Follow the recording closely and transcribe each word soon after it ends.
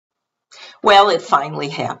Well, it finally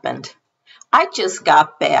happened. I just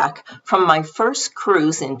got back from my first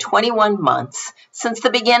cruise in 21 months since the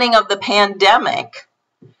beginning of the pandemic.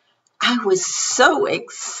 I was so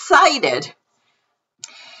excited.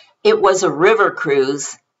 It was a river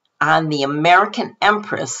cruise on the American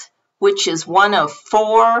Empress, which is one of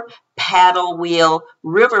 4 paddle wheel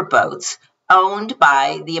riverboats owned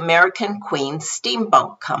by the American Queen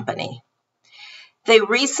Steamboat Company. They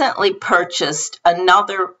recently purchased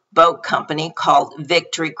another boat company called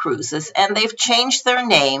Victory Cruises, and they've changed their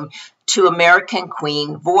name to American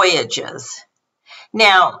Queen Voyages.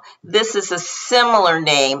 Now, this is a similar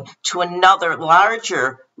name to another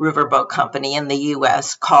larger riverboat company in the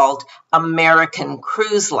U.S. called American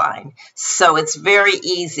Cruise Line, so it's very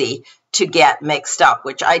easy to get mixed up,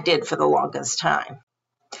 which I did for the longest time.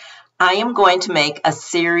 I am going to make a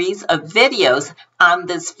series of videos on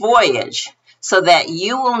this voyage so that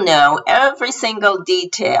you will know every single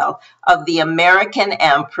detail of the American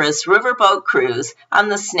Empress riverboat cruise on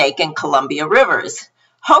the Snake and Columbia rivers.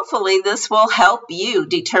 Hopefully, this will help you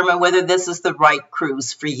determine whether this is the right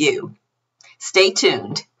cruise for you. Stay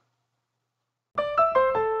tuned.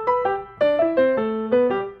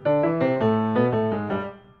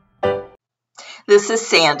 This is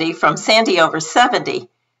Sandy from Sandy Over 70.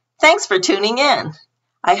 Thanks for tuning in.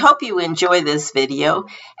 I hope you enjoy this video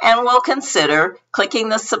and will consider clicking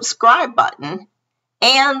the subscribe button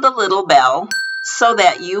and the little bell so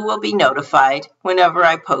that you will be notified whenever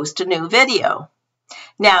I post a new video.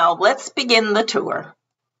 Now, let's begin the tour.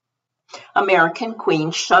 American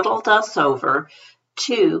Queen shuttled us over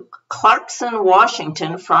to Clarkson,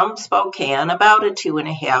 Washington from Spokane, about a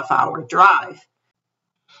 2.5-hour drive.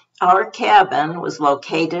 Our cabin was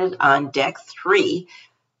located on Deck 3,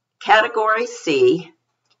 Category C,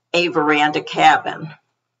 a veranda cabin.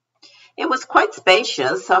 It was quite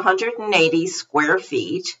spacious, 180 square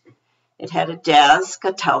feet. It had a desk,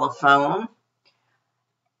 a telephone,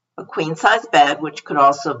 a queen-size bed, which could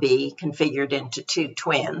also be configured into 2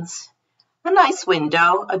 twins, a nice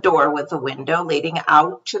window, a door with a window leading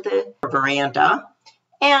out to the veranda,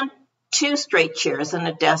 and 2 straight chairs and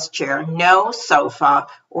a desk chair, no sofa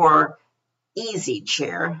or easy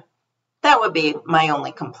chair. That would be my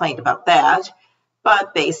only complaint about that,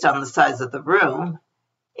 but based on the size of the room,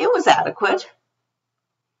 it was adequate.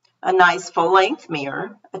 A nice full-length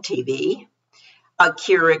mirror, a TV, a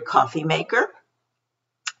Keurig coffee maker,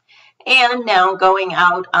 and now going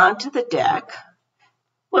out onto the deck,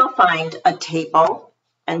 we'll find a table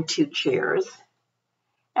and 2 chairs.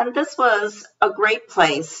 And this was a great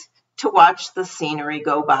place to watch the scenery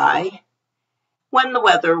go by when the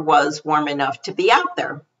weather was warm enough to be out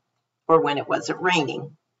there, or when it wasn't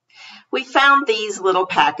raining. We found these little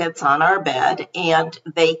packets on our bed, and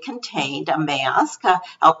they contained a mask, an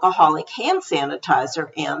alcoholic hand sanitizer,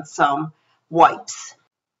 and some wipes.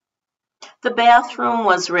 The bathroom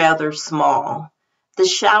was rather small. The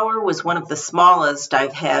shower was one of the smallest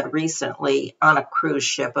I've had recently on a cruise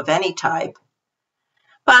ship of any type,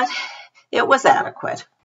 but it was adequate.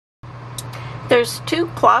 There's 2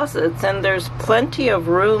 closets, and there's plenty of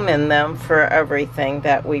room in them for everything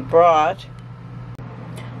that we brought.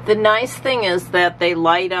 The nice thing is that they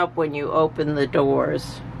light up when you open the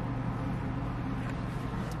doors.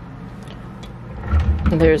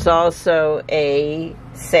 There's also a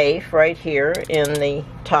safe right here in the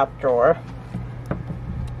top drawer.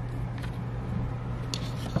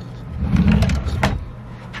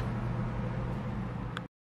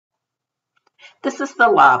 This is the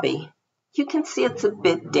lobby. You can see it's a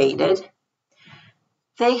bit dated.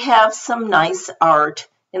 They have some nice art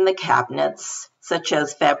in the cabinets, such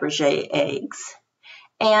as Fabergé eggs.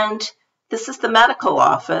 And this is the medical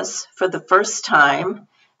office. For the first time,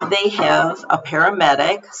 they have a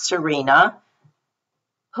paramedic, Serena,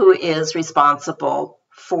 who is responsible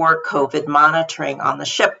for COVID monitoring on the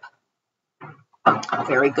ship. A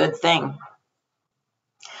very good thing.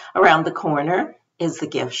 Around the corner is the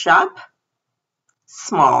gift shop.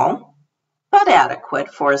 Small, but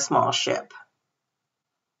adequate for a small ship.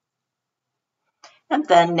 And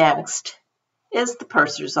then next is the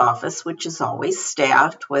purser's office, which is always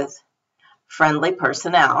staffed with friendly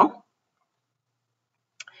personnel.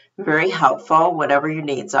 Very helpful, whatever your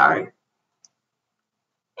needs are.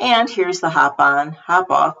 And here's the hop-on,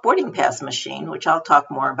 hop-off boarding pass machine, which I'll talk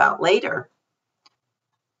more about later.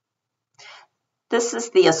 This is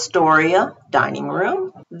the Astoria dining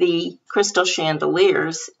room. The crystal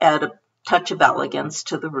chandeliers add a touch of elegance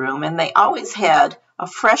to the room, and they always had a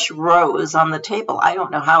fresh rose on the table. I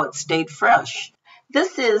don't know how it stayed fresh.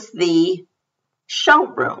 This is the show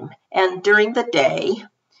room, and during the day,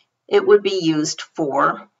 it would be used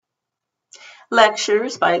for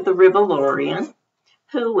lectures by the Riverlorian,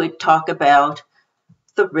 who would talk about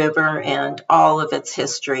the river and all of its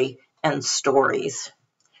history and stories.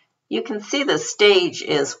 You can see the stage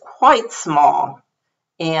is quite small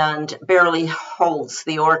and barely holds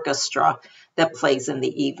the orchestra that plays in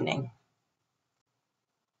the evening.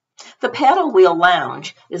 The paddle wheel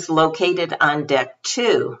lounge is located on deck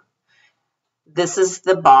 2. This is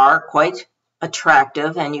the bar, quite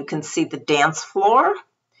attractive, and you can see the dance floor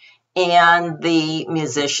and the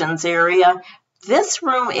musicians area. This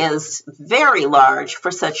room is very large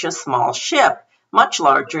for such a small ship, much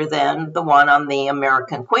larger than the one on the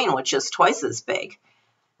American Queen, which is twice as big.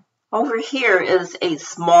 Over here is a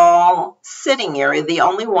small sitting area, the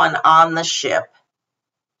only one on the ship.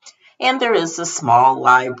 And there is a small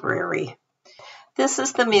library. This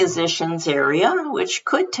is the musicians area, which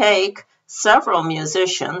could take several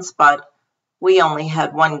musicians, but we only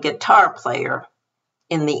had one guitar player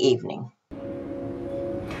in the evening.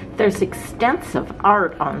 There's extensive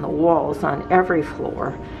art on the walls on every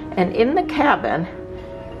floor, and in the cabin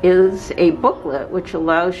is a booklet which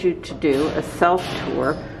allows you to do a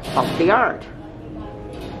self-tour of the art.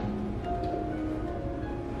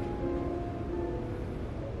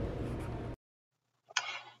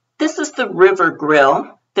 This is the River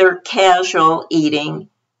Grill, their casual eating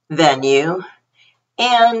venue,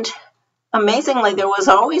 and amazingly there was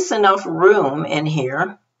always enough room in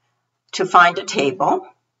here to find a table.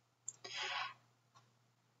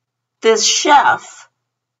 This chef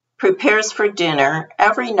prepares for dinner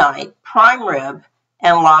every night prime rib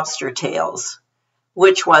and lobster tails,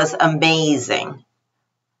 which was amazing.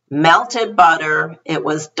 Melted butter, it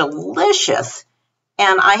was delicious.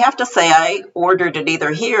 And I have to say, I ordered it either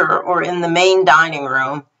here or in the main dining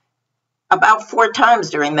room about 4 times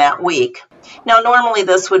during that week. Now, normally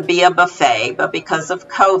this would be a buffet, but because of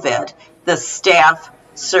COVID, the staff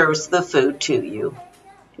serves the food to you.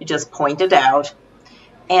 You just point it out.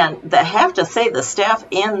 And I have to say, the staff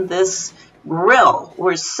in this grill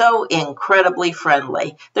were so incredibly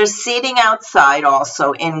friendly. There's seating outside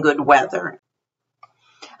also in good weather.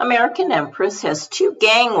 American Empress has 2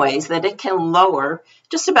 gangways that it can lower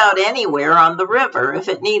just about anywhere on the river if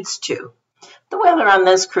it needs to. The weather on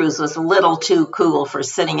this cruise was a little too cool for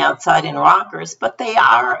sitting outside in rockers, but they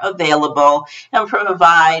are available and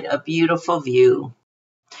provide a beautiful view.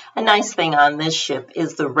 A nice thing on this ship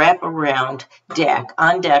is the wraparound deck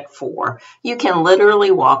on deck 4. You can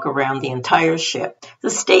literally walk around the entire ship. The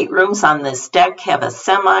staterooms on this deck have a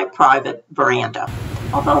semi-private veranda.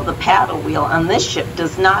 Although the paddle wheel on this ship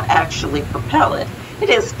does not actually propel it, it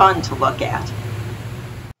is fun to look at.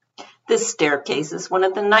 This staircase is one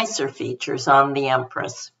of the nicer features on the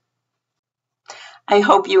Empress. I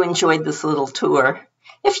hope you enjoyed this little tour.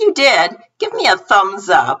 If you did, give me a thumbs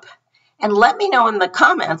up. And let me know in the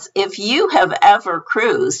comments if you have ever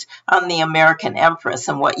cruised on the American Empress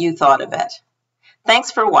and what you thought of it.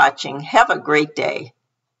 Thanks for watching. Have a great day.